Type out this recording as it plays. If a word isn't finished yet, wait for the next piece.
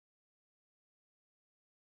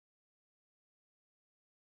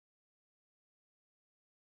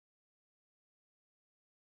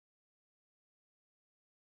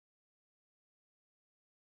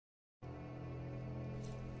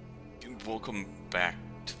welcome back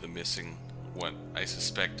to the missing, what I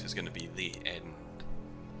suspect is going to be the end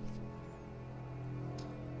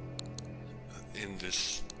in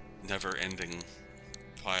this never-ending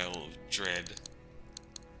pile of dread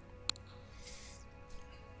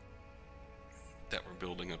that we're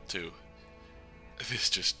building up to. This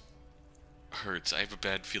just hurts. I have a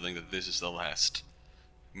bad feeling that this is the last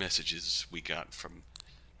messages we got from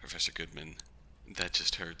Professor Goodman. That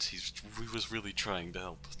just hurts. He was really trying to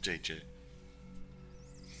help JJ.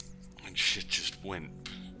 And shit just went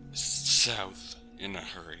south in a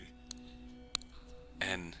hurry.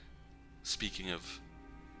 And speaking of,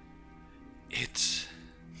 it's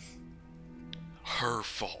her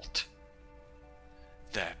fault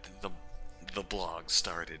that the blog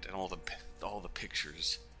started and all the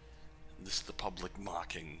pictures, the public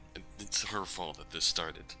mocking. It's her fault that this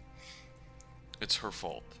started. It's her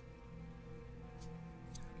fault.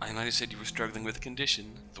 I might have said you were struggling with a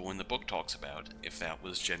condition, the one the book talks about, if that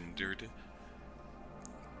was gendered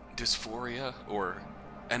dysphoria or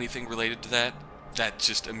anything related to that. That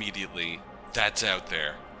just immediately, that's out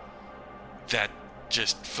there. That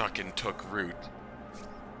just fucking took root.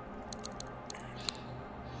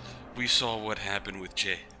 We saw what happened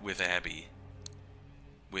with Abby,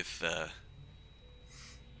 with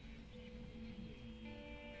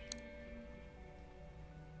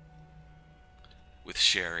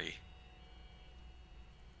Sherry.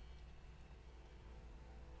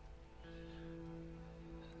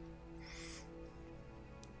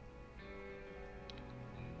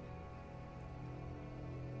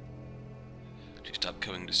 She stopped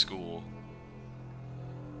going to school.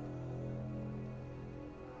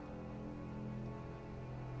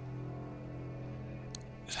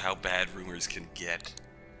 Is how bad rumors can get.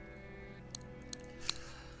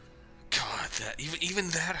 That even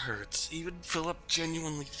that hurts. Even Philip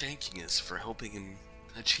genuinely thanking us for helping him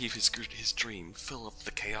achieve his dream. Philip,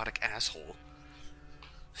 the chaotic asshole.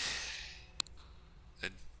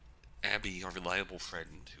 And Abby, our reliable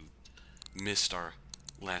friend, who missed our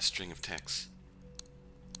last string of texts.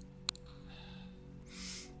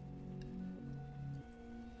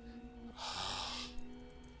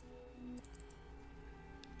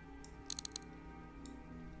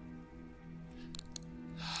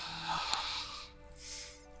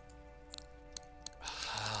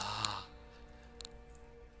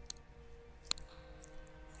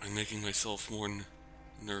 I'm making myself more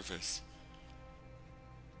nervous.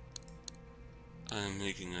 I'm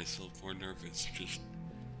making myself more nervous. Just,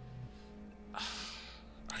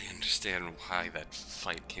 I understand why that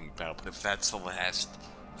fight came about, but if that's the last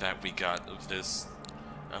that we got of this,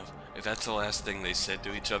 if that's the last thing they said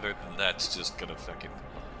to each other, then that's just gonna fucking,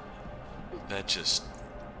 that just.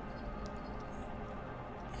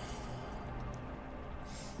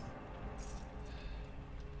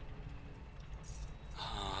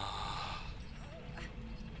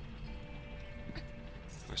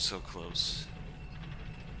 We're so close.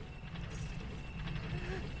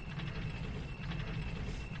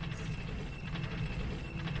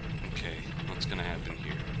 Okay, what's gonna happen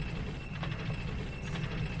here?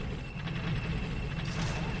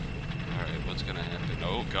 Alright, what's gonna happen?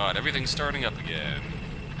 Oh god, everything's starting up again.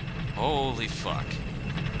 Holy fuck.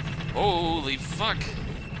 Holy fuck!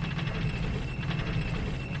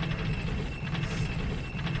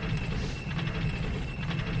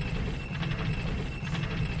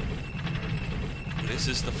 This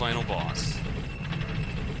is the final boss.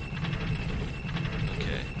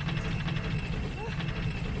 Okay.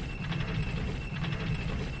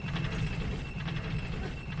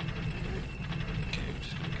 Okay, I'm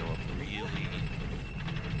just gonna go up really.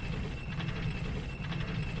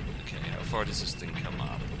 Okay, how far does this thing come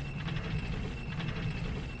up?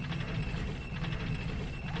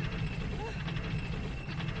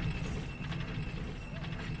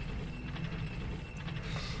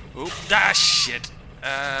 Oop, ah, shit.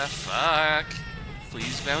 Fuck.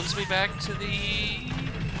 Please bounce me back to the...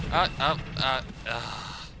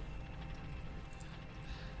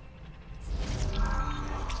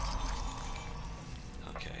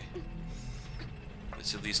 Okay.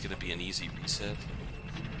 It's at least gonna be an easy reset.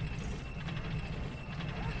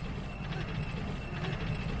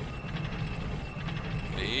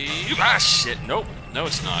 Ah, shit. Nope. No,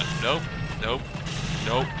 it's not. Nope. Nope.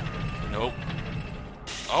 Nope. Nope.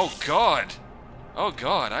 Oh, God. Oh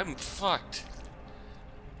god, I'm fucked.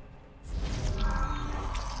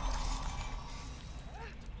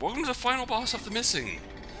 Welcome to the final boss of the missing.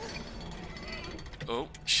 Oh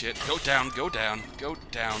shit, go down, go down, go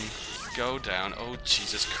down, go down. Oh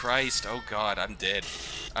Jesus Christ, oh god, I'm dead.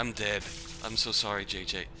 I'm dead. I'm so sorry,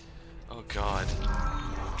 JJ. Oh god.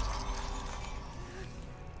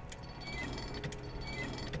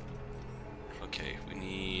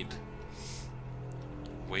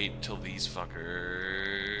 until these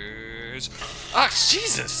fuckers... Ah,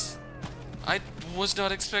 Jesus! I was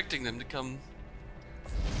not expecting them to come...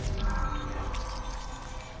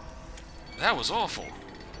 That was awful.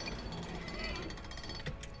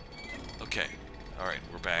 Okay. Alright,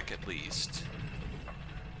 we're back at least.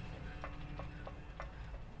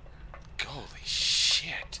 Holy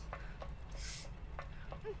shit.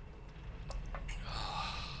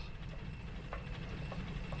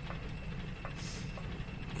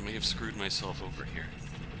 I may have screwed myself over here.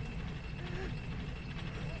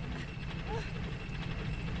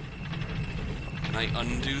 Can I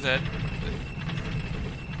undo that?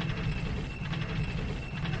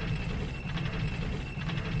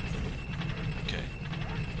 Okay.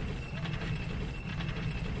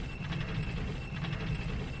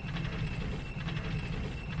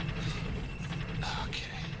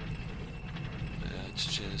 Okay. Let's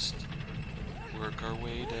just work our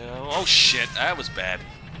way down. Oh shit, that was bad.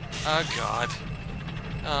 Oh god.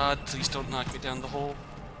 Please don't knock me down the hole.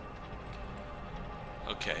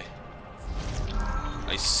 Okay.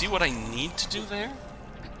 I see what I need to do there.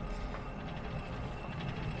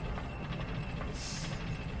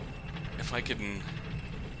 If I can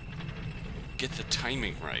get the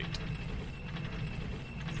timing right.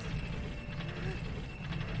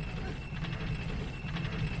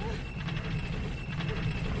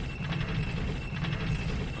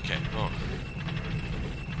 Okay, oh.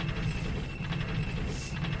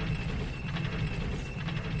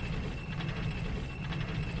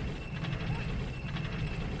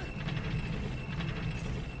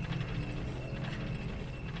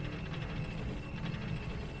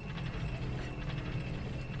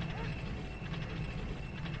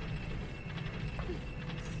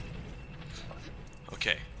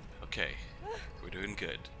 Okay, okay. We're doing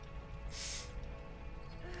good.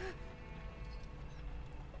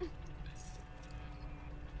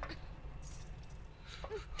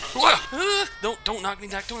 Don't knock me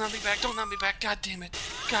back, don't knock me back, don't knock me back, god damn it.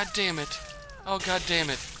 God damn it. Oh god damn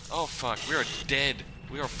it. Oh fuck, we are dead.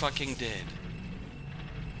 We are fucking dead.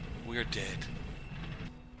 We are dead.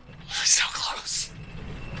 We're so close.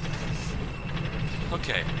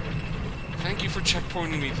 Okay. Thank you for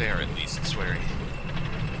checkpointing me there at least, Sweary.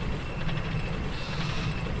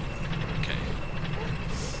 Okay.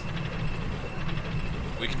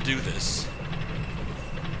 We can do this.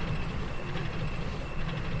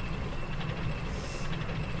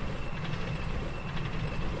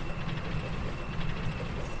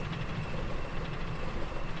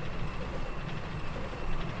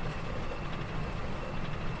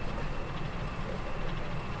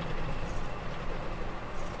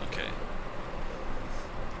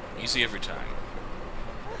 Easy every time.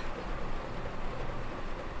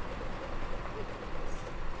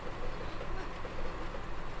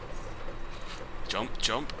 Jump,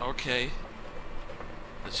 jump, okay.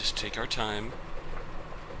 Let's just take our time.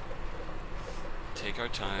 Take our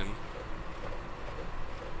time.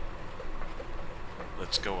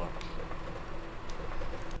 Let's go up.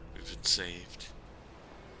 We've been saved.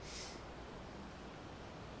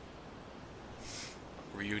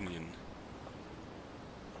 Reunion.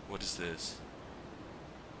 What is this?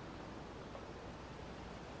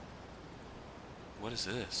 What is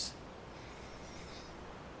this?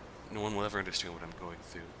 No one will ever understand what I'm going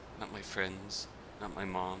through. Not my friends, not my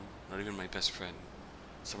mom, not even my best friend.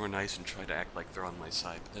 Some are nice and try to act like they're on my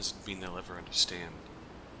side, but that doesn't mean they'll ever understand.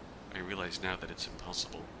 I realize now that it's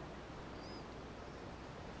impossible.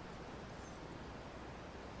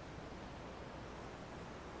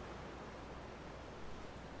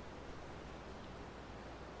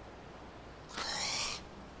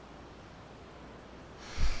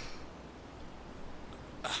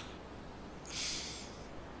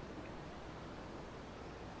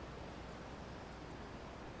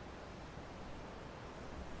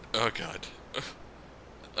 Oh god.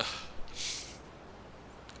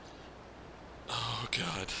 Oh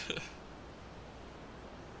god.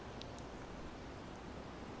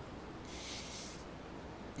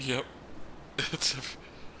 Yep. It's a...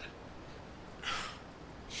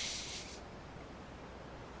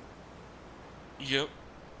 Yep.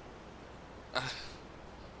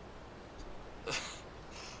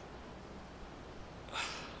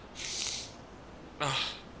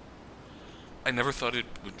 I never thought it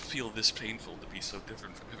would feel this painful to be so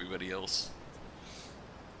different from everybody else.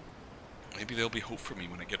 Maybe there'll be hope for me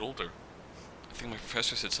when I get older. I think my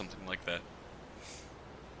professor said something like that.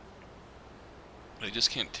 But I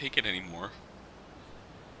just can't take it anymore.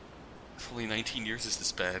 If only 19 years is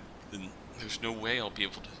this bad, then there's no way I'll be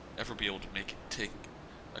able to ever be able to make it take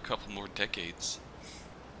a couple more decades.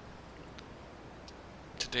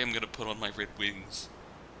 Today I'm gonna put on my red wings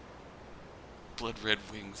blood-red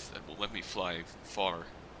wings that will let me fly far,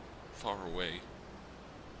 far away.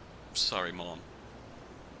 I'm sorry, Mom.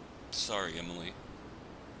 Sorry, Emily.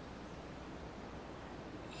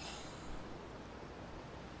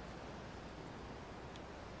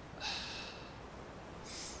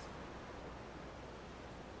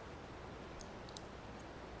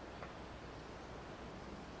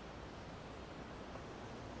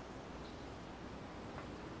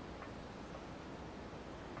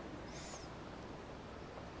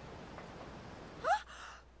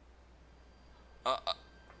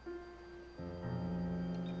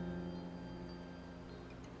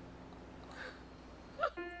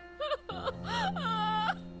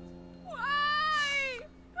 Why?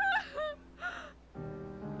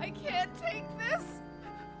 I can't take this.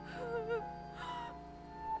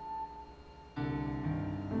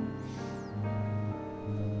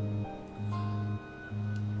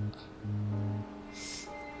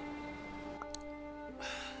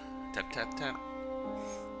 Tap, tap, tap.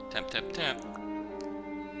 Tap, tap, tap.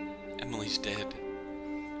 Emily's dead.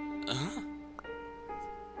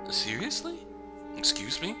 Seriously?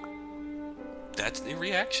 Excuse me? That's the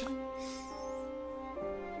reaction?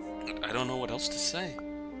 I don't know what else to say.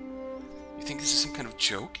 You think this is some kind of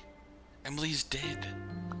joke? Emily's dead.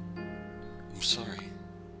 I'm sorry.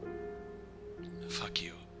 Fuck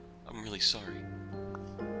you. I'm really sorry.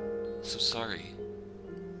 So sorry.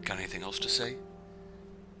 Got anything else to say?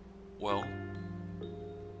 Well,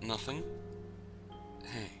 nothing?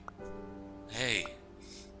 Hey,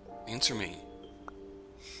 answer me.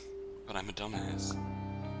 But I'm a dumbass.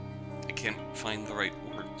 I can't find the right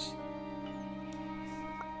words.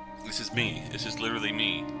 This is me. This is literally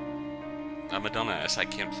me. I'm a dumbass. I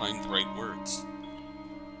can't find the right words.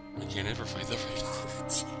 I can't ever find the right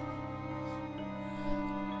words.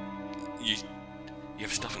 You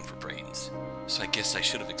have stuffing for brains, so I guess I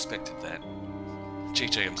should have expected that.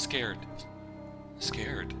 JJ, I'm scared.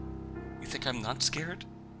 Scared? You think I'm not scared?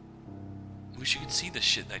 I wish you could see the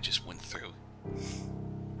shit I just went through.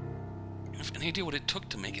 You have any idea what it took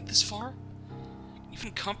to make it this far? Can you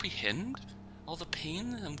even comprehend all the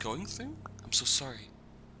pain I'm going through? I'm so sorry.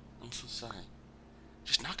 I'm so sorry.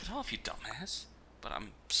 Just knock it off, you dumbass. But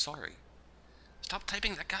I'm sorry. Stop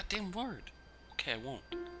typing that goddamn word. Okay, I won't.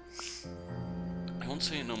 I won't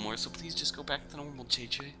say it no more, so please just go back to normal,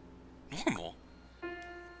 JJ. Normal?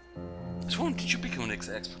 So when did you become an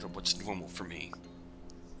expert on what's normal for me?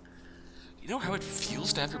 You know how it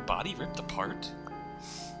feels to have your body ripped apart?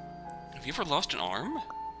 Have you ever lost an arm?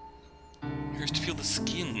 It hurts to feel the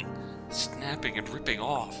skin snapping and ripping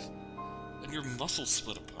off, and your muscles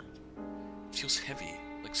split apart. It feels heavy,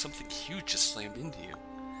 like something huge just slammed into you.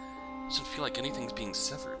 It doesn't feel like anything's being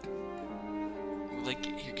severed. Like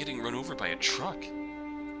you're getting run over by a truck.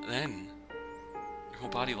 Then, your whole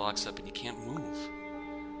body locks up and you can't move.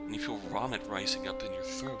 And you feel vomit rising up in your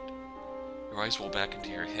throat. Your eyes roll back into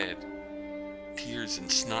your head. Tears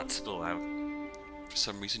and snot spill out. For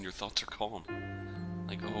some reason your thoughts are calm.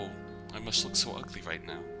 Like, oh, I must look so ugly right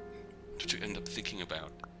now. That's what you end up thinking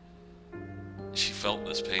about. She felt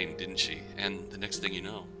this pain, didn't she? And the next thing you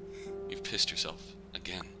know, you've pissed yourself.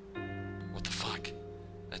 Again. What the fuck?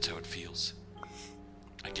 That's how it feels.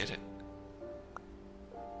 I get it.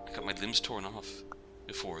 I got my limbs torn off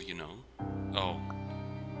before, you know. Oh.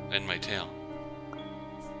 And my tail.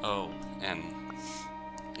 Oh, and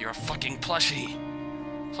you're a fucking plushie.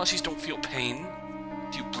 Plushies don't feel pain.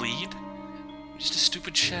 Do you bleed? You're just a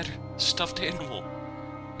stupid shattered stuffed animal.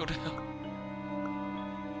 Go to hell.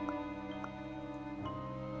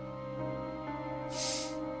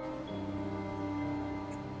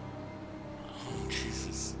 Oh,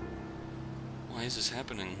 Jesus. Why is this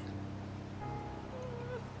happening?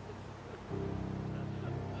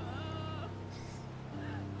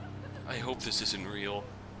 I hope this isn't real.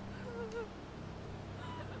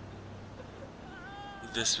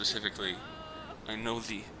 This specifically. I know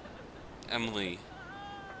the Emily.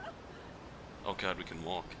 Oh god, we can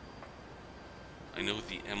walk. I know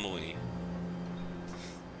the Emily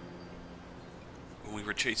when we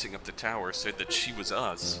were chasing up the tower said that she was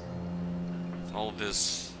us. All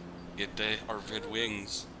this, yet they are red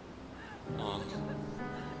wings.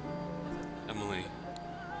 Emily.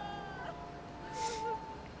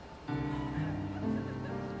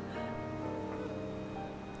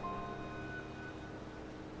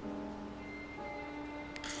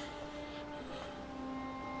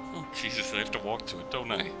 Oh, Jesus, I have to walk to it,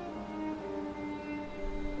 don't I?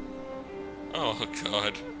 Oh,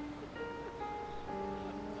 God.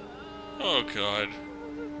 Oh, God.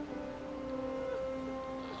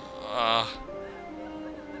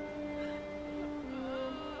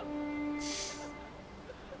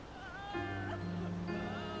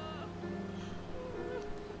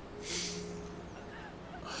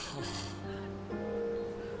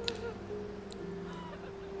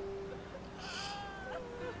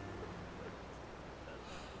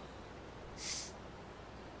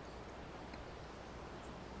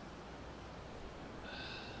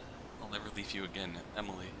 with you again,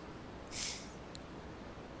 Emily.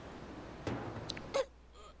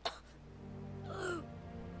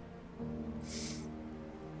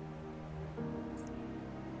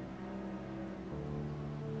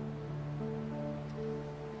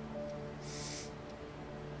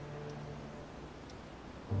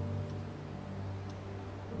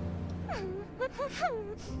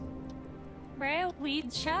 Well, we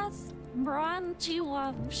just run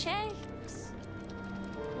to shakes.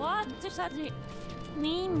 What does it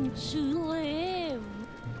mean to live?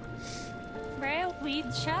 Well, we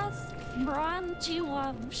just run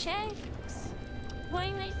to shakes.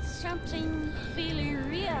 When it's something really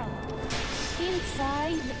real.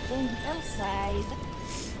 Inside and outside.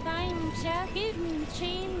 Times are getting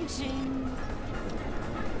changing.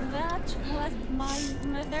 That was my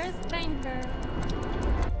mother's finger.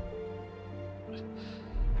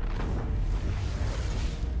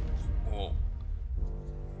 Oh,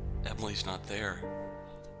 Emily's not there.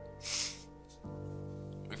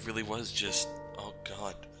 It really was just... Oh,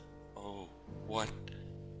 God. Oh, what?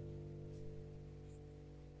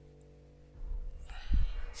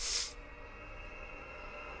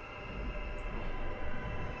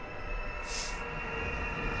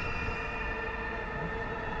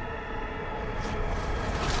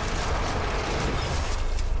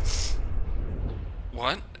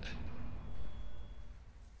 What?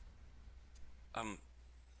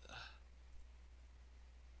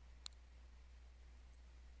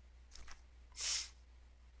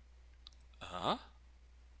 Huh?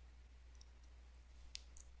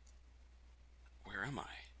 Where am I?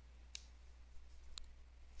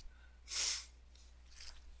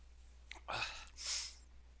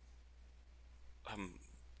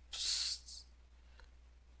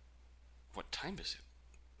 What time is it?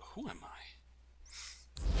 Who am I?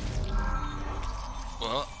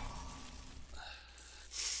 Well,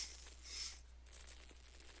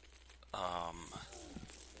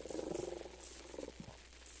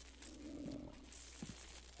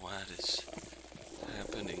 what is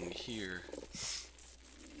happening here?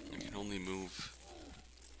 I can only move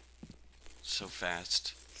so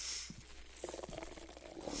fast.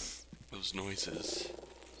 Those noises.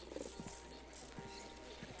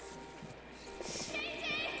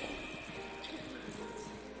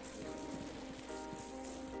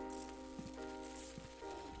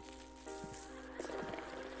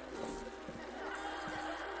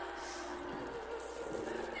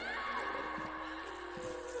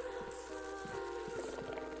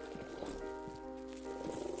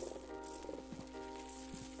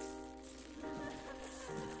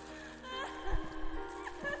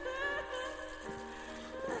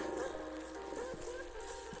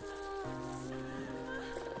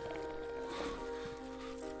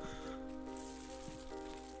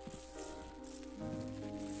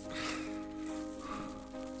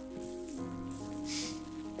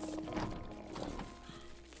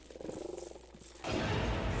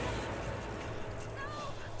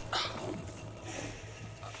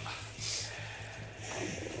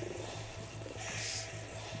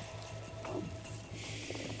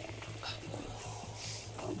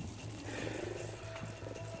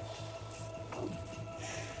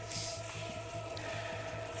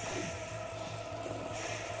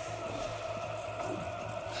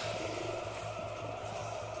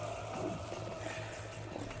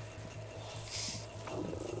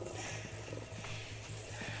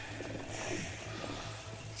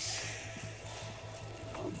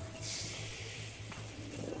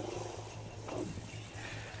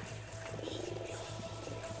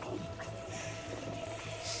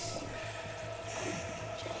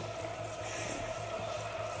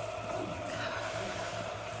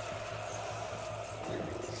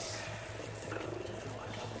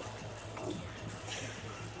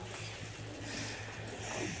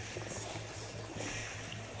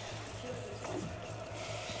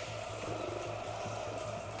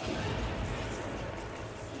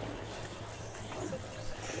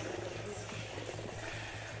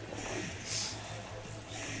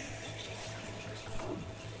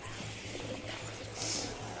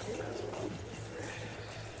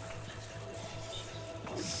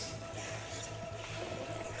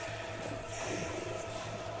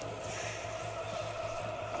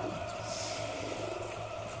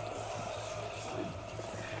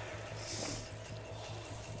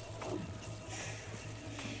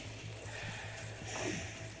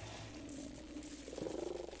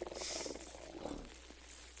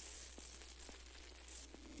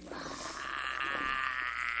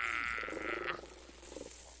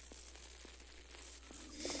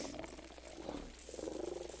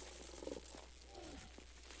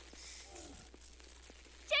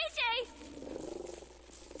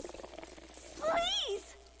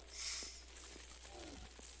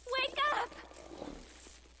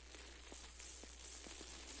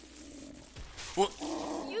 What?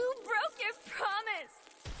 You broke your promise.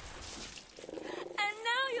 And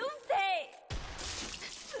now you'll pay.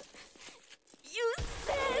 You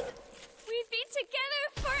said we'd be together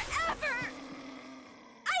forever.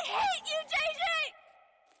 I hate you, JJ!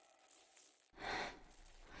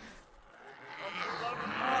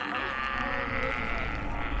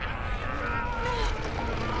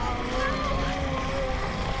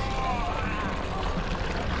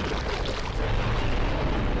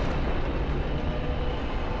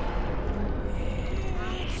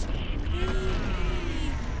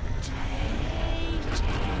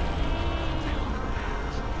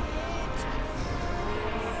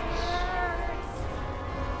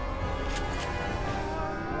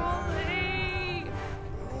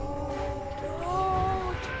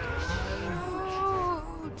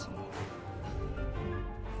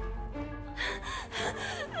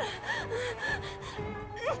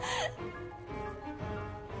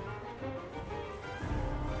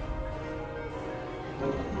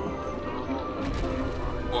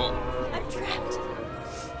 Well, I'm trapped.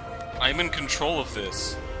 I'm in control of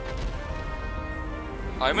this.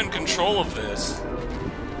 I'm in control of this.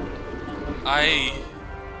 I'm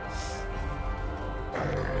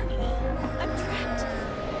trapped.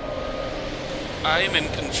 I'm in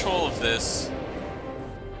control of this.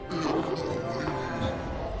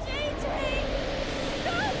 JJ!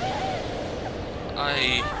 Stop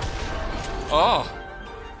it! Oh!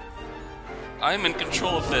 I'm in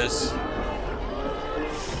control of this.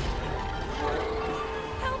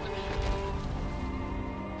 Help me.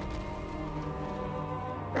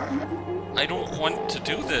 I don't want to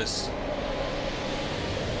do this.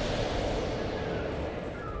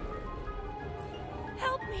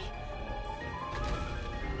 Help me.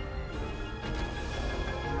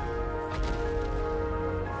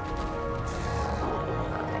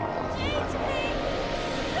 JJ!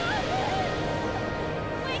 Stop it!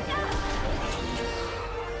 Wake up!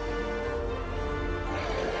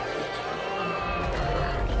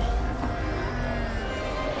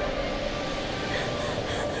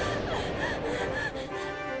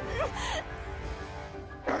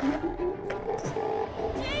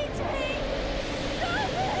 JJ!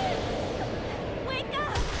 Stop it! Wake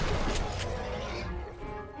up!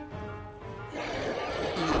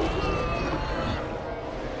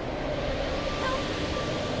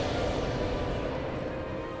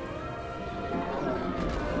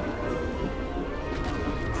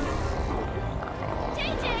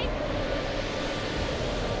 JJ!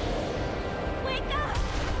 Wake up!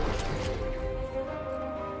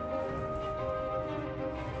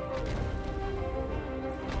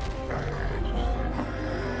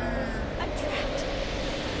 I'm trapped.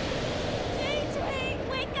 JJ,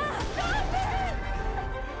 wake up! Stop it!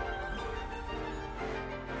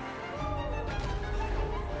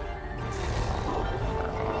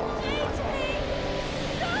 JJ,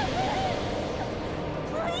 stop it!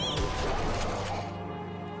 Please!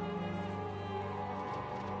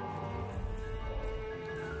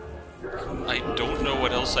 I don't know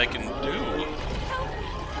what else I can do. Help me!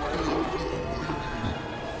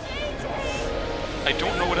 JJ, I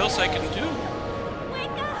don't know what else I can do.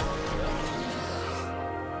 wake up!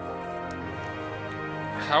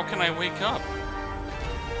 How can I wake up?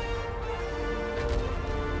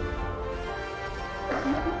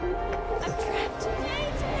 I'm trapped.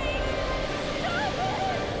 JJ, stop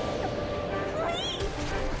it! Please!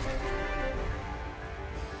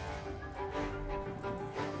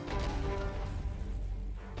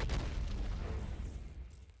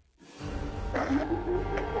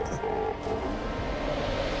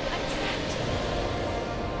 I'm trapped.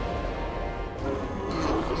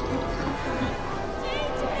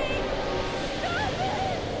 JJ, stop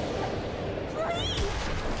it! Please!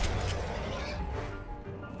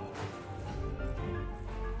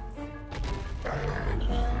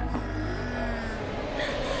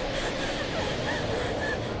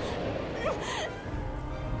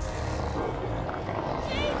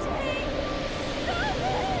 JJ, stop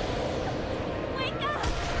it! Wake up!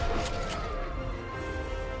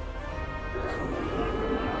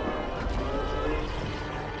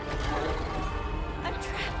 I'm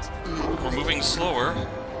trapped. We're moving slower.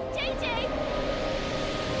 JJ!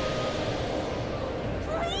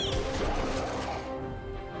 Please!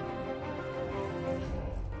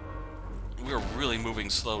 We're really moving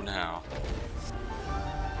slow now.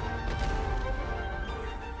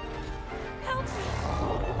 Help me!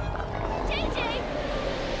 JJ!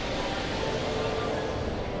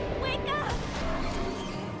 Wake up!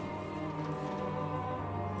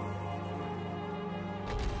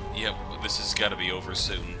 Yep, this has got to be over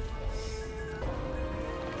soon.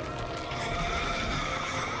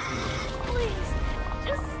 Please!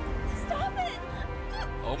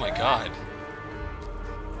 Oh my god.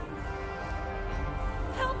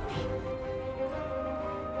 Help me.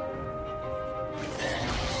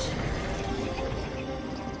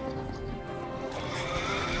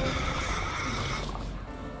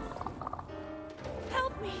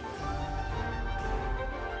 Help me.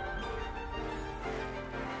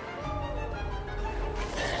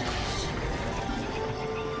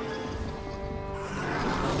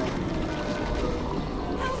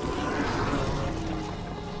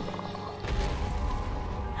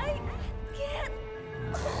 I can't.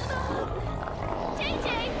 JJ!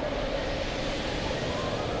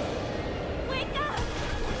 Wake up!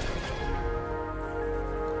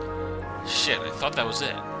 Shit, I thought that was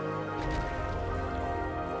it.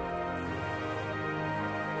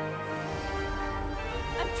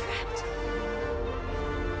 I'm trapped.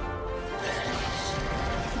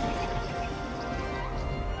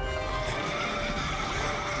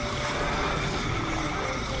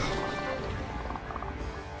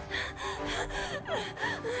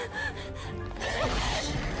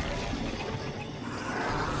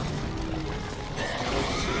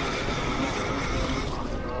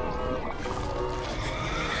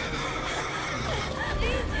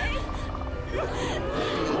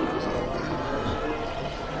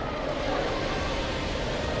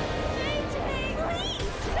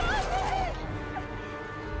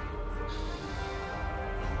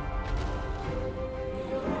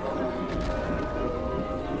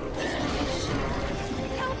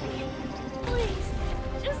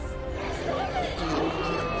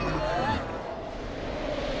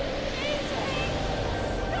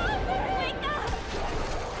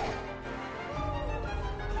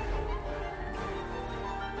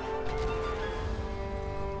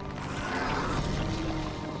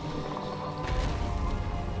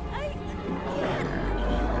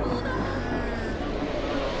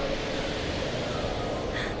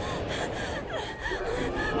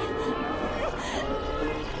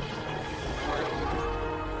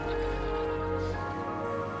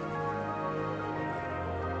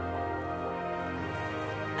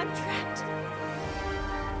 I'm trapped.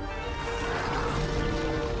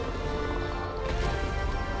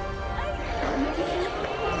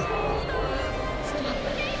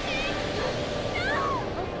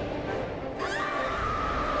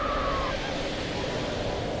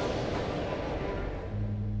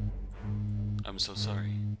 I'm so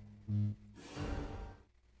sorry.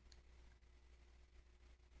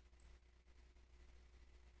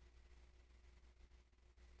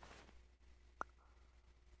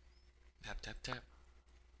 Tap, tap, tap.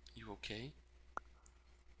 You okay?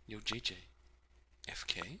 Yo, JJ.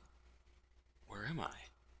 FK? Where am I?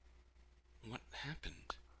 What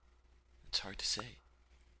happened? It's hard to say.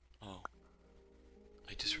 Oh.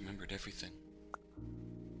 I just remembered everything.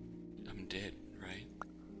 I'm dead, right?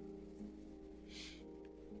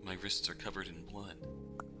 My wrists are covered in blood.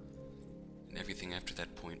 And everything after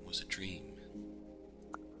that point was a dream.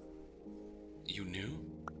 You knew?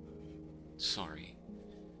 Sorry.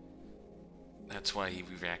 That's why he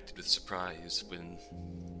reacted with surprise when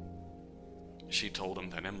she told him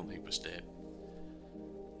that Emily was dead.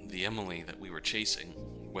 The Emily that we were chasing,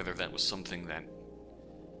 whether that was something that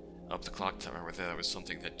up the clock tower, whether that was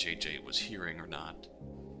something that JJ was hearing or not,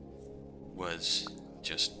 was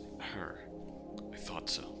just her. I thought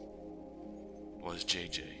so. Was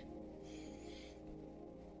JJ.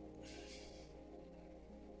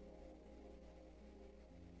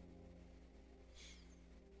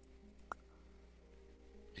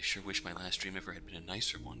 I sure wish my last dream ever had been a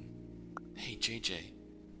nicer one. Hey, JJ,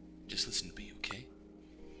 just listen to me, okay?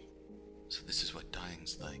 So this is what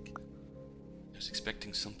dying's like. I was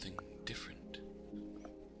expecting something different.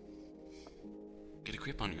 Get a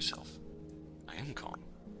grip on yourself. I am calm.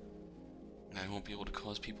 And I won't be able to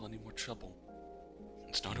cause people any more trouble.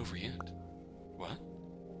 It's not over yet. What?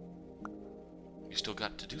 You still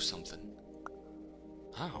got to do something.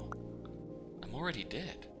 How? I'm already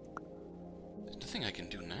dead. There's nothing I can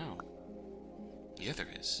do now. Yeah, there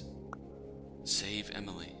is. Save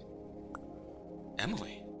Emily.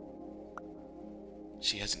 Emily?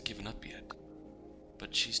 She hasn't given up yet.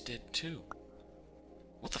 But she's dead too.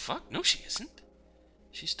 What the fuck? No, she isn't.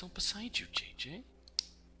 She's still beside you, JJ.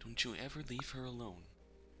 Don't you ever leave her alone.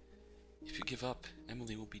 If you give up,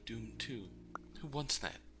 Emily will be doomed too. Who wants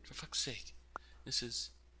that? For fuck's sake. This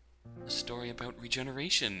is a story about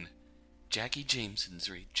regeneration. Jackie Jameson's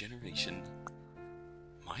regeneration.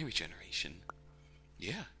 My regeneration?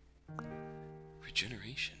 Yeah.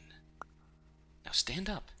 Regeneration. Now stand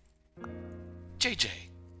up. JJ!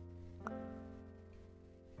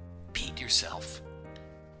 Beat yourself.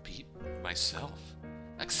 Beat myself?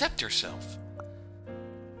 Accept yourself.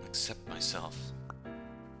 accept myself.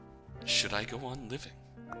 Should I go on living?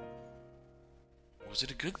 Was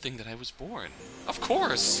it a good thing that I was born? Of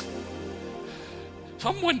course!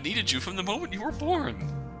 Someone needed you from the moment you were born!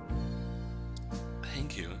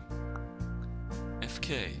 Thank you.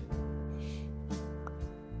 FK.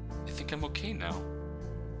 I think I'm okay now.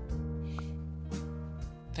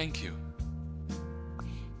 Thank you.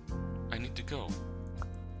 I need to go.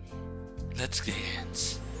 Let's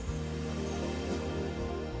dance.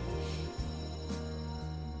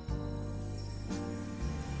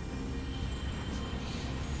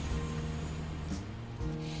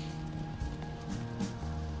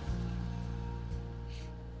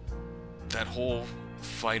 That whole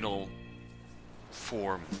final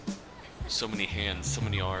form. So many hands, so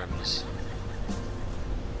many arms.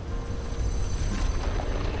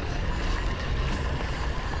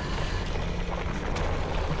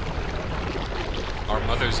 Our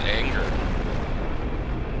mother's anger.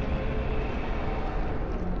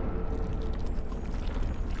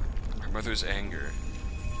 Our mother's anger.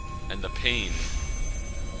 And the pain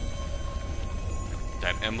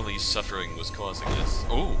that Emily's suffering was causing us.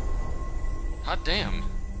 Oh! Hot damn.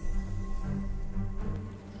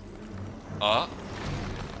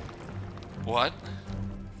 What?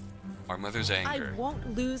 Our mother's anger. I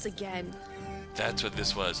won't lose again. That's what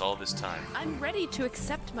this was all this time. I'm ready to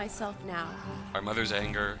accept myself now. Our mother's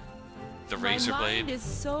anger. The razor My mind blade. is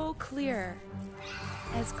so clear.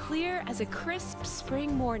 As clear as a crisp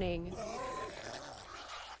spring morning.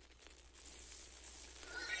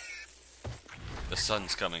 The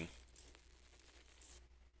sun's coming.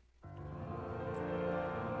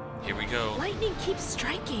 Here we go. Lightning keeps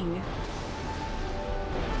striking.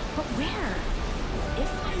 But where?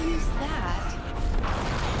 If I use that...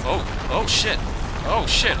 Oh shit. Oh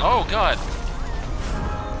shit. Oh god.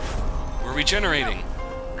 We're regenerating.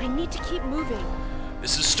 I need to keep moving.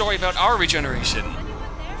 This is a story about our regeneration. Is anyone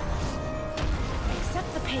there?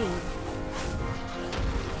 Accept the pain.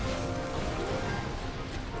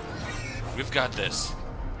 We've got this.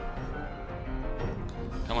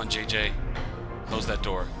 Come on, JJ. Close that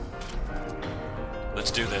door.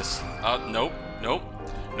 Let's do this. Nope. Nope.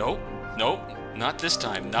 Nope. Nope. Not this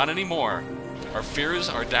time. Not anymore. Our fears,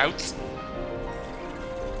 our doubts,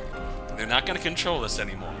 they're not going to control us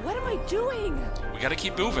anymore. What am I doing? We got to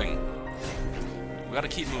keep moving. We got to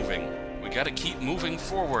keep moving. We got to keep moving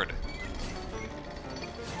forward.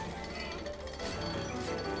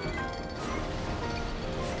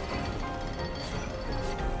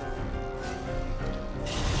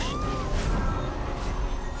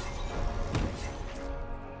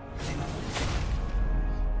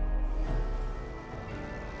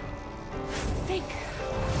 Think.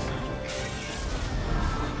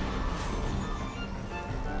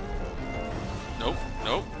 Nope.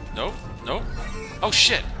 Nope. Nope. Nope. Oh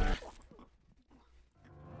shit.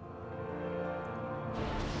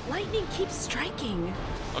 Lightning keeps striking.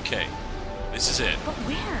 Okay. This is it. But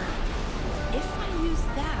where? If I use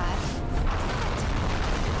that...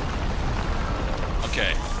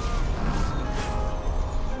 Okay.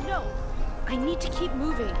 No. I need to keep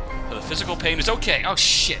moving. So the physical pain is okay. Oh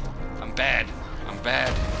shit. I'm bad. I'm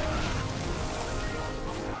bad.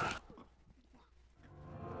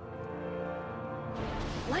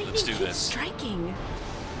 Lightning Let's do keeps this. striking.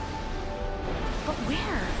 But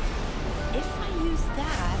where? If I use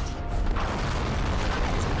that...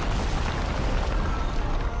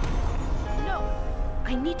 No.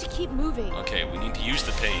 I need to keep moving. Okay, we need to use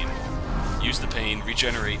the pain. Use the pain,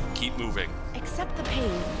 regenerate, keep moving. Accept the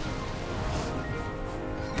pain.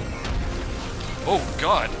 Oh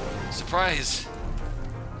god! Surprise!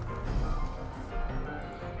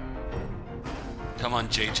 Come on,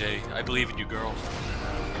 JJ. I believe in you, girl.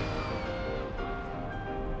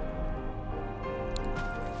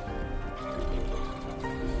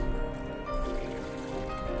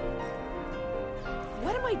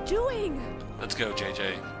 What am I doing? Let's go,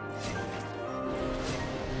 JJ.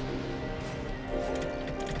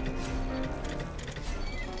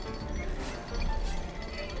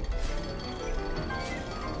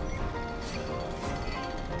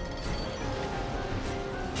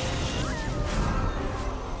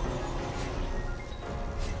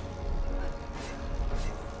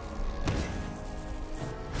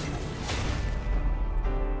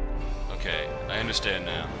 Okay, I understand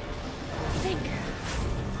now. Think.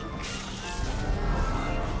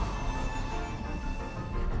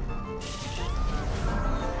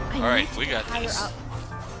 All right, we got this. Up.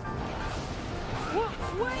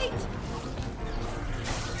 Wait!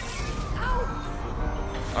 Ow!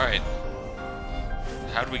 All right.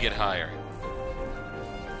 How do we get higher?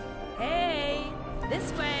 Hey!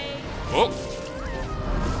 This way! Oh!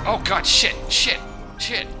 Oh god, shit! Shit!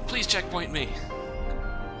 Shit! Please checkpoint me!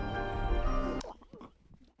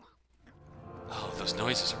 Oh, those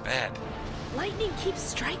noises are bad. Lightning keeps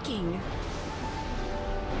striking.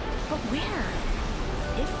 But where?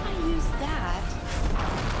 If I use that...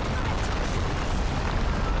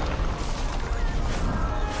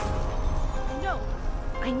 No!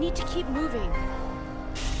 I need to keep moving.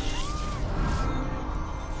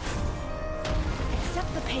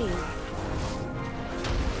 Accept the pain.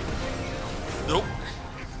 Nope.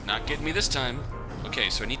 Not getting me this time. Okay,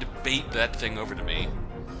 so I need to bait that thing over to me.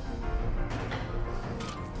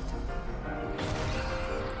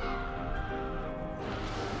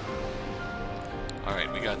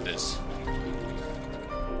 Alright, we got this.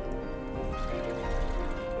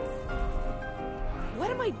 What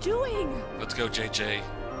am I doing? Let's go, JJ.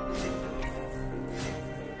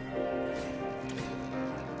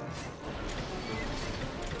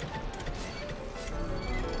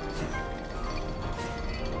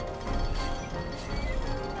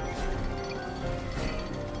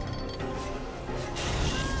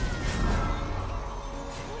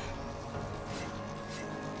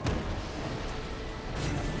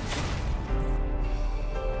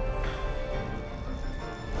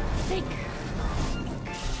 Think.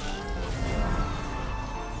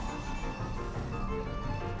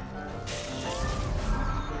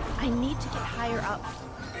 I need to get higher up.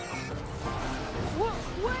 Whoa,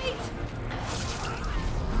 wait!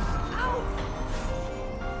 Ow!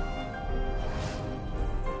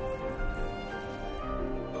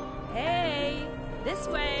 Hey, this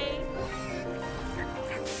way.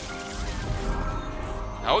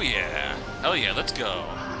 Oh yeah. Hell yeah, let's go.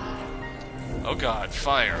 Oh god,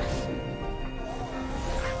 fire.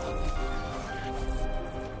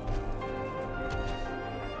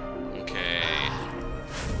 Okay.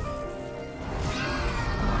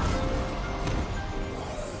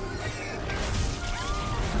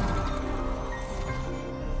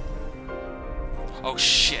 Oh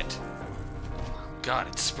shit. God,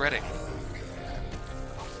 it's spreading.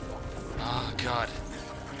 Oh god.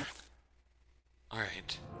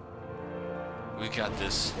 Alright. We got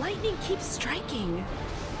this. Lightning keeps striking.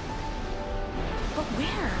 But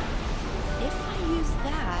where? If I use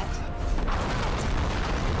that...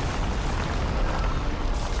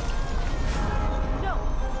 No!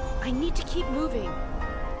 I need to keep moving.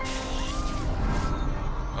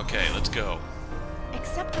 Okay, let's go.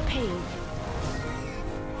 Accept the pain.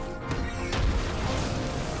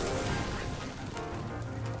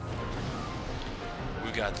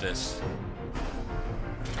 We got this.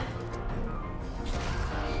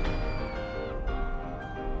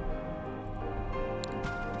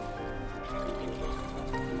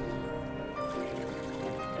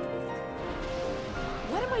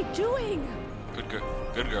 What am I doing?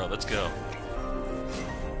 Good girl, let's go.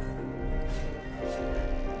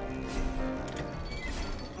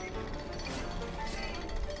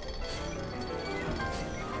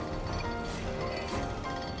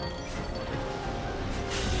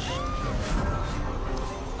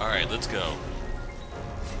 Alright, let's go.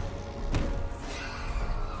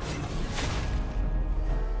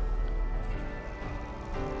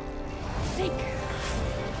 Think.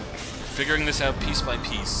 Figuring this out piece by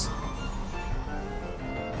piece.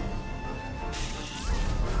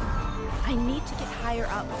 I need to get higher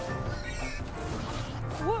up.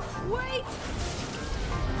 Whoa, wait!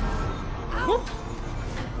 Ow. Whoop!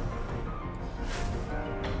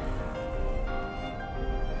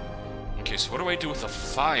 Okay, so what do I do with the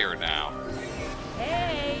fire now?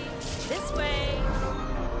 Hey, this way.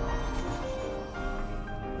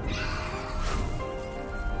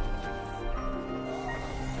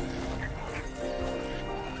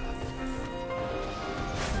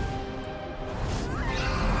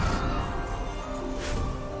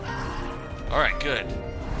 Alright, good.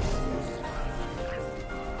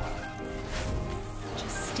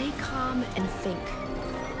 Just stay calm and think.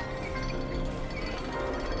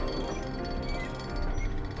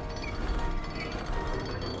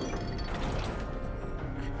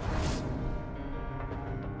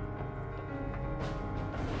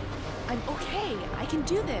 I'm okay. I can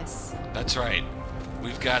do this. That's right.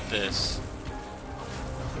 We've got this.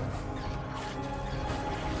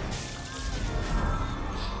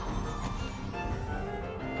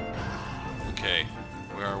 Okay,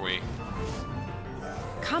 where are we?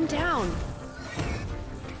 Calm down.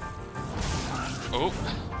 Oh!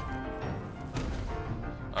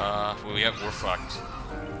 We're fucked.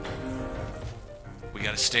 We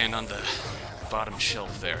gotta stand on the bottom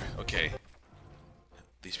shelf there. Okay.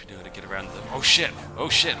 At least we know how to get around the... Oh shit! Oh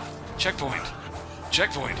shit! Checkpoint!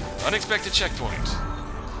 Checkpoint! Unexpected checkpoint!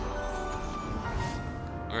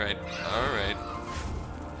 Alright, alright.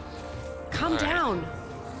 Calm down.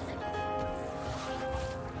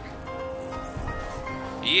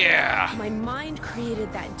 Yeah! My mind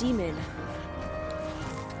created that demon.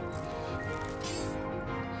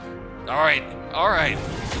 Alright, alright,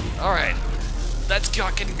 alright. Let's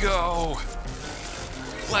fucking go!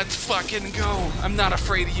 Let's fucking go! I'm not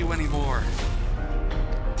afraid of you anymore.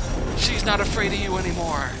 She's not afraid of you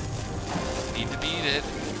anymore. Need to beat it.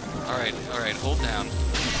 Alright, alright, hold down.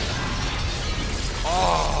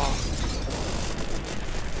 Oh!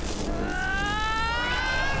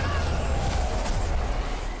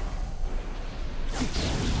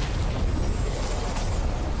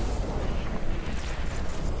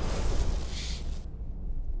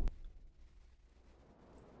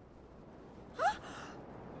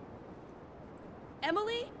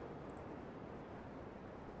 Emily?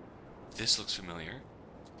 This looks familiar.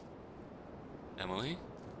 Emily?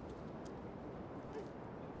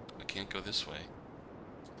 I can't go this way.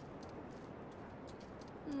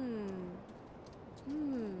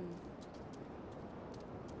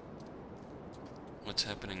 What's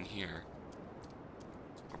happening here?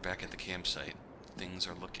 We're back at the campsite. Things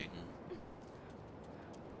are looking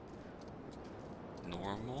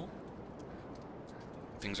normal?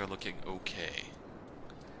 Things are looking okay.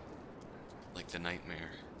 Like the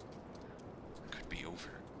nightmare could be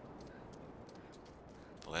over.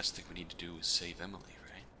 The last thing we need to do is save Emily,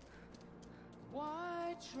 right?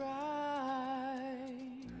 Why try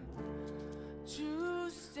to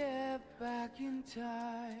step back in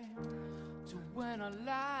time to when our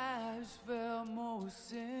lives felt most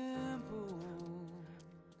simple,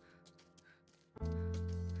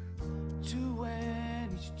 to when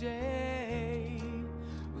each day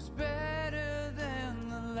was better than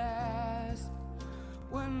the last,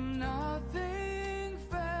 when nothing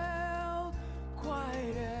felt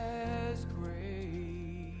quite as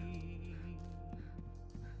great.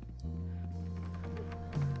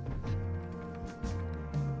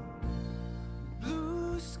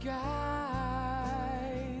 Blue skies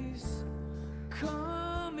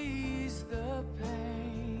come ease the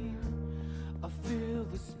pain. I feel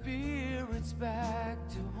the spirits back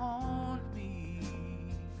to haunt me.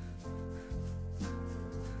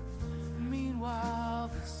 Meanwhile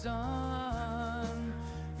the sun,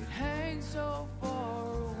 it hangs so far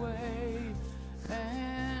away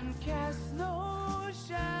and casts no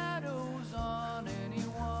shadows on anyone.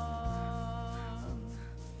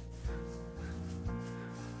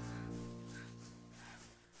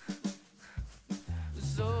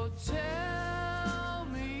 So tell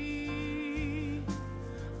me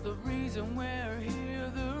the reason we're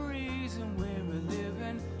here, the reason we're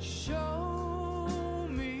living. Show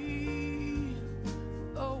me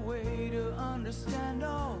a way to understand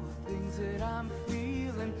all the things that I'm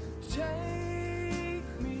feeling. Take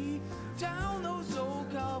me down those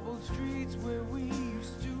old cobbled streets where we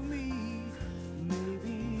used to meet.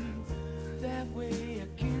 Maybe that way I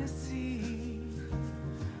can see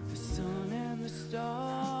the sun and the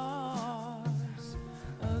stars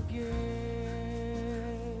again.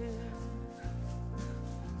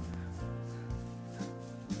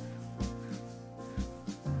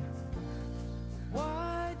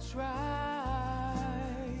 Why try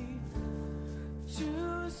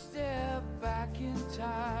to step back in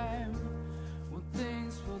time when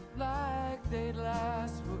things felt like they'd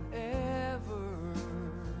last forever?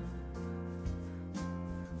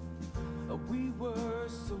 We were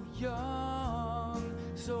so young,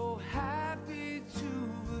 so happy to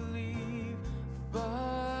believe,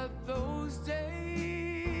 but those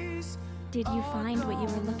days. Did you find what you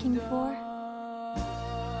were looking for?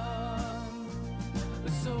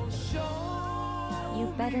 So show You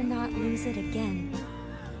better not lose it again.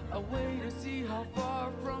 a way to see how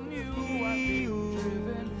far from you I've been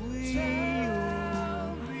driven.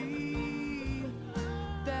 Tell me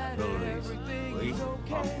that everything is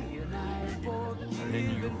okay and I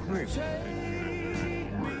forgive.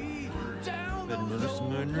 Take me down those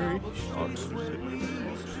old cobbled streets where we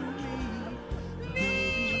used to meet.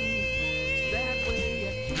 That way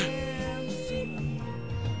I can see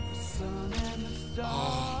the sun and the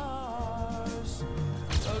stars.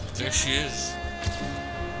 There she is.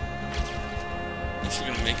 Is she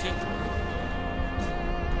gonna make it?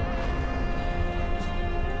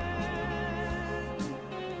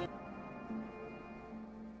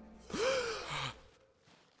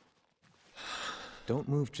 Don't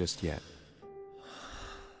move just yet.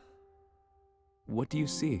 What do you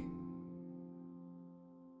see?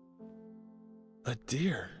 A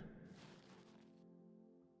deer.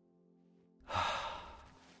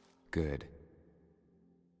 Good.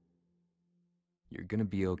 You're gonna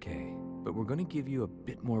be okay, but we're gonna give you a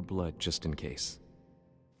bit more blood just in case.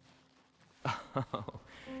 Oh,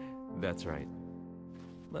 that's right.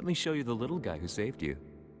 Let me show you the little guy who saved you.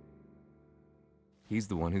 He's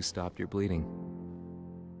the one who stopped your bleeding.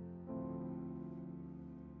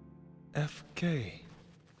 FK.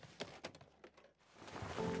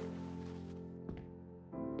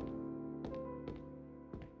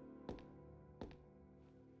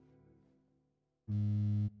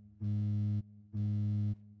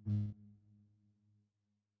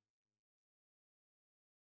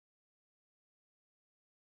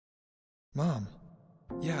 Mom.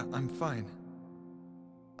 Yeah, I'm fine.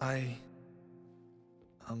 I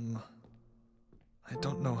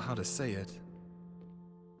don't know how to say it.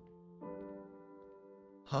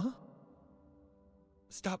 Huh?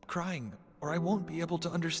 Stop crying, or I won't be able to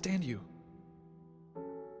understand you.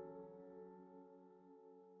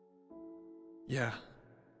 Yeah.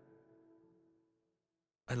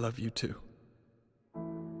 I love you too.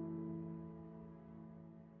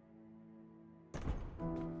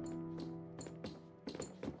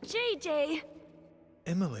 JJ!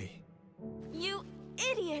 Emily. You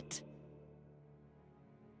idiot!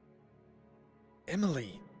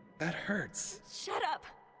 Emily, that hurts. Shut up!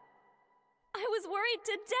 I was worried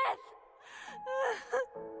to death!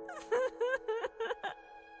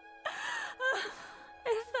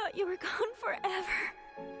 I thought you were gone forever.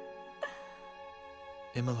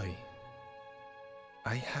 Emily,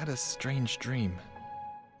 I had a strange dream.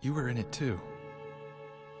 You were in it too.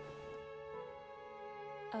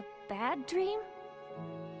 A bad dream?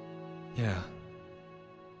 Yeah.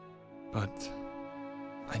 But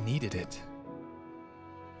I needed it.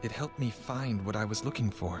 It helped me find what I was looking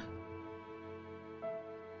for.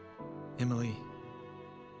 Emily,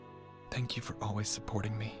 thank you for always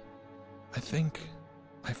supporting me. I think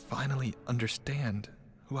I finally understand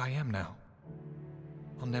who I am now.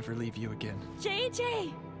 I'll never leave you again.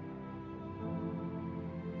 JJ!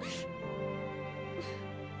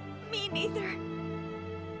 Me neither.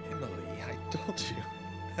 Emily, I told you.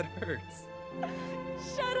 That hurts.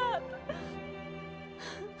 Shut up!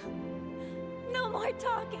 No more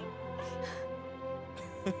talking.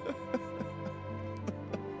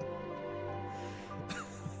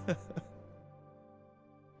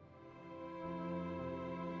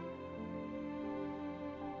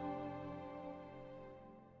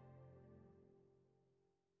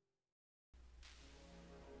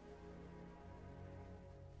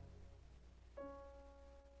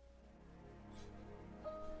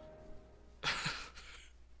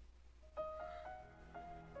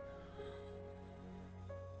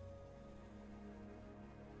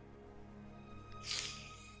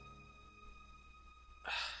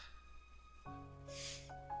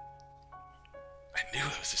 I knew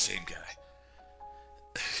it was the same guy.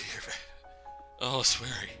 Oh,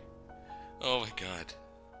 sweary. Oh my god.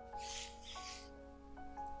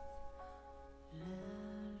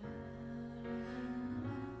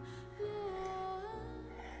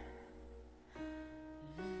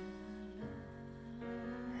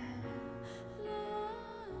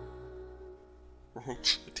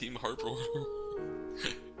 Team Harper.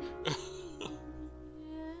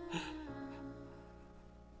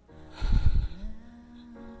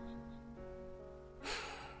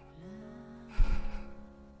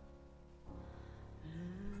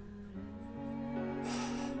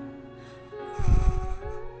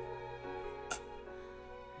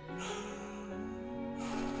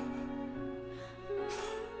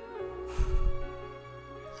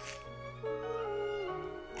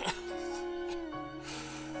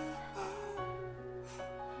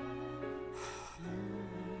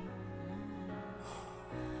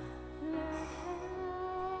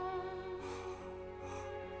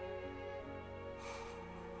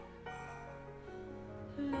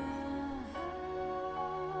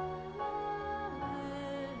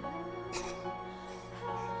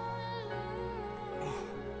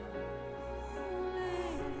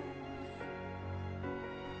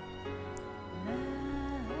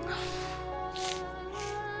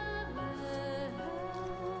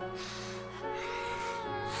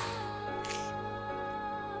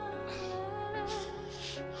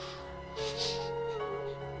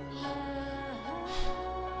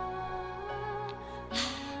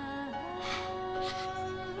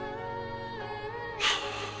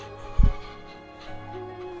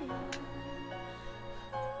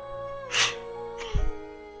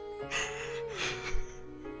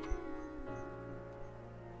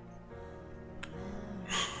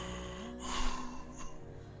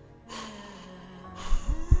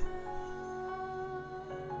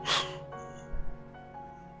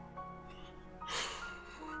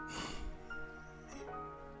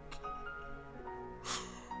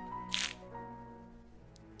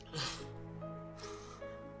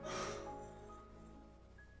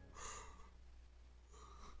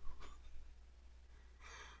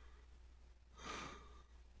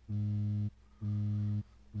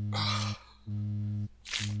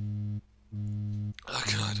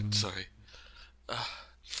 I'm sorry.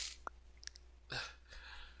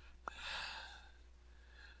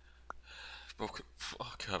 Broken.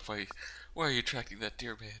 Oh God, why are you tracking that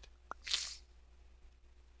deer, man?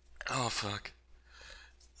 Oh fuck.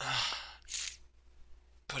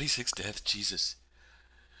 26 death, Jesus.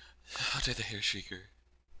 How did the hair shrieker?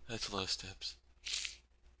 That's a lot of steps.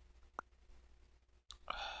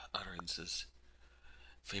 Utterances.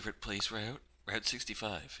 Favorite place route? Route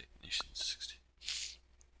 65. Ignition 60.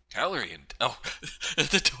 Calorie and oh,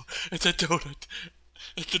 it's a donut.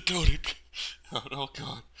 It's a donut. Oh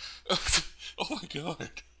God. Oh my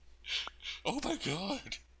God. Oh my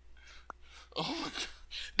God. Oh my God.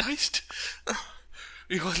 Nice.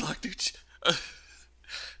 You unlocked it.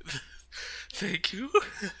 Thank you.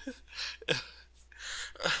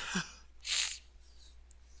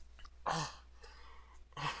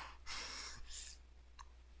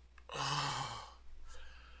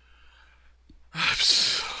 I'm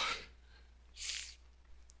sorry.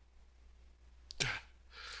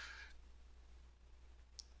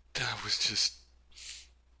 That was just.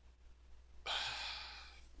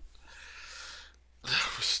 That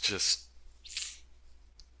was just.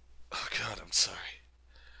 Oh God, I'm sorry.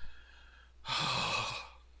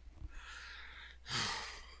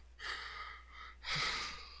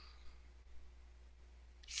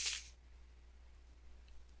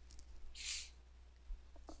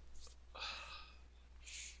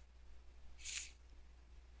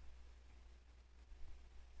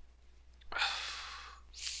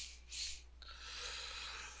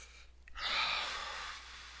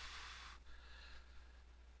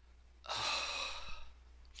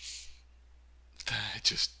 I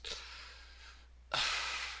just.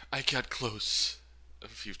 I got close a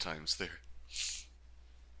few times there.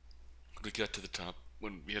 We got to the top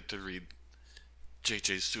when we had to read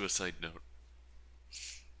JJ's suicide note.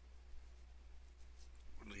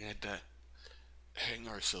 When we had to hang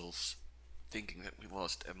ourselves thinking that we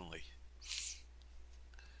lost Emily.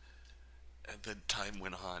 And then time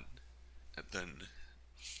went on. And then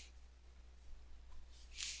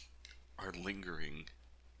our lingering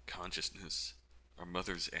consciousness, our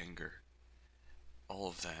mother's anger, all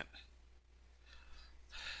of that.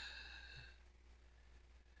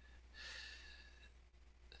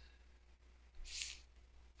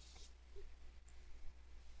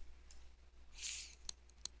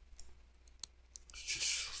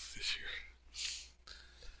 Just this here.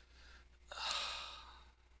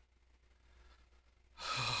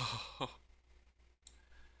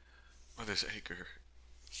 Mother's anger.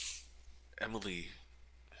 Emily.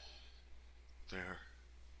 There.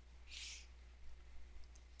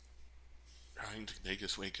 Trying to make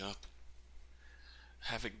us wake up.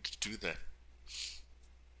 Having to do that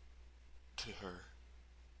to her.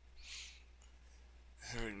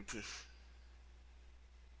 Having to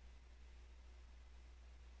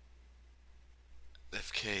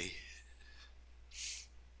FK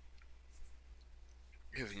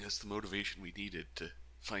giving us the motivation we needed to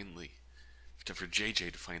finally, for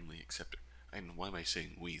JJ to finally accept her. I don't know, why am I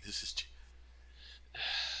saying we? This is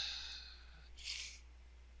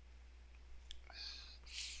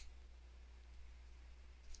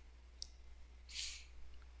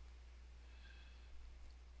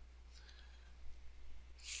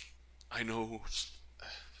I know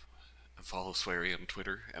I follow Swery on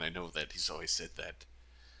Twitter, and I know that he's always said that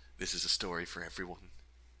this is a story for everyone.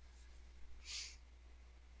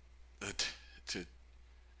 But to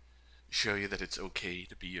show you that it's okay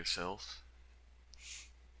to be yourself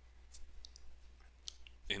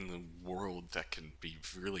in the world that can be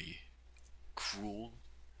really cruel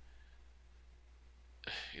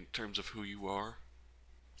in terms of who you are,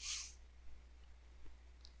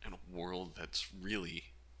 in a world that's really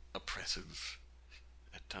oppressive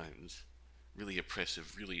at times, really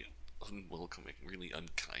oppressive, really unwelcoming, really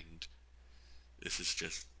unkind. This is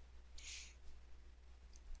just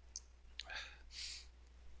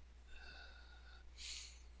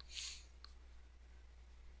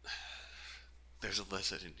there's a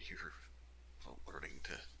lesson in here about learning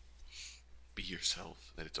to be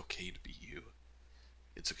yourself, that it's okay to be you.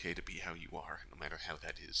 It's okay to be how you are, no matter how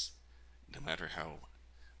that is. No matter how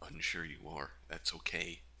unsure you are, that's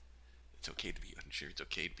okay. It's okay to be unsure. It's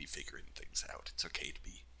okay to be figuring things out. It's okay to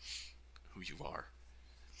be who you are.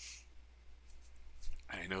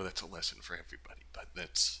 And I know that's a lesson for everybody, but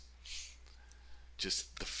that's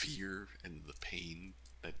just the fear and the pain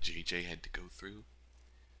that JJ had to go through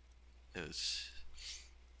is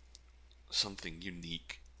something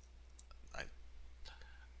unique.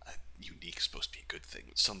 Unique is supposed to be a good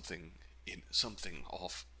thing. Something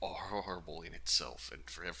horrible in itself, and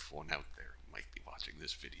for everyone out there who might be watching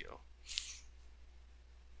this video,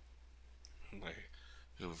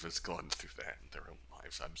 whoever's gone through that in their own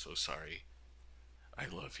lives, I'm so sorry. I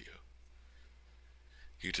love you.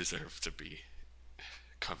 You deserve to be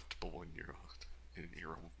comfortable in your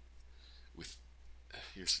own, with,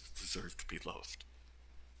 you deserve to be loved.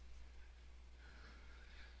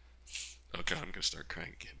 Oh god, I'm gonna start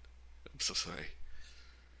crying again. I'm so sorry.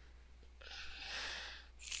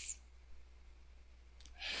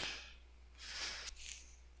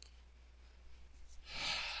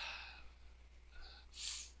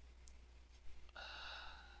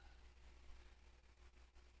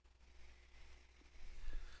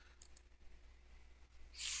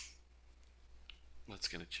 What's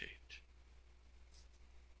gonna change?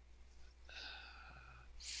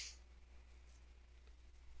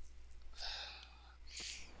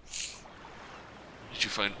 Did you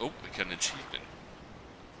find? Oh, I got an achievement.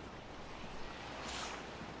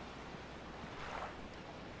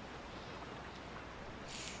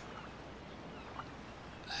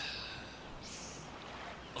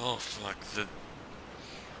 Oh fuck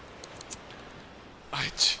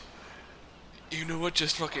you know what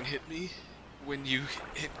just fucking hit me? When you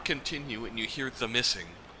hit continue and you hear the missing,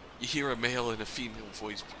 you hear a male and a female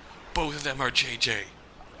voice. Both of them are JJ.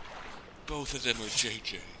 Both of them are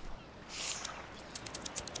JJ.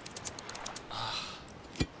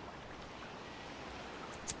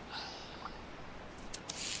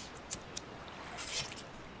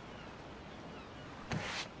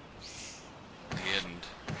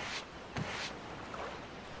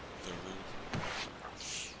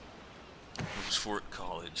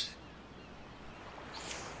 College.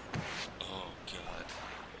 Oh god.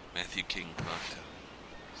 Matthew King cocktail.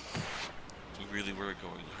 We really were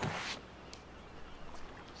going home.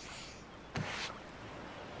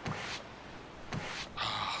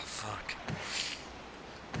 Oh fuck.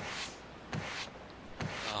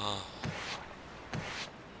 Oh.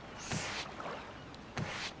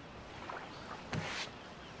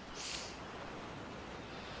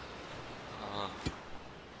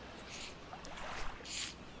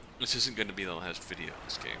 This isn't going to be the last video of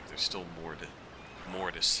this game. There's still more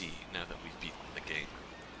to see now that we've beaten the game.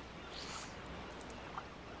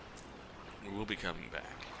 We will be coming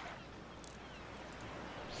back.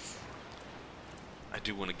 I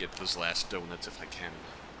do want to get those last donuts if I can.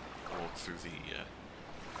 Walk through the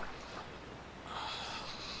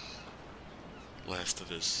last of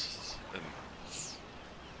this. And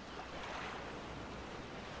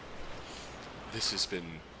this has been.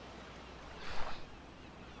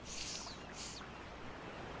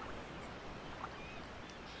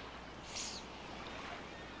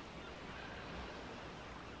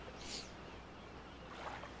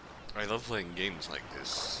 I love playing games like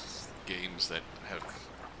this. Games that have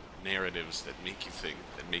narratives that make you think,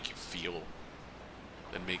 that make you feel,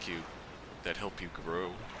 that help you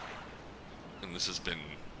grow. And this has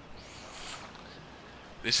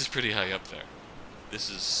pretty high up there. This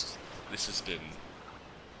has been,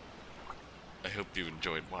 I hope you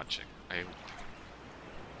enjoyed watching. I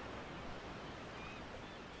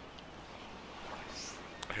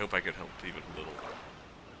hope I could help even a little.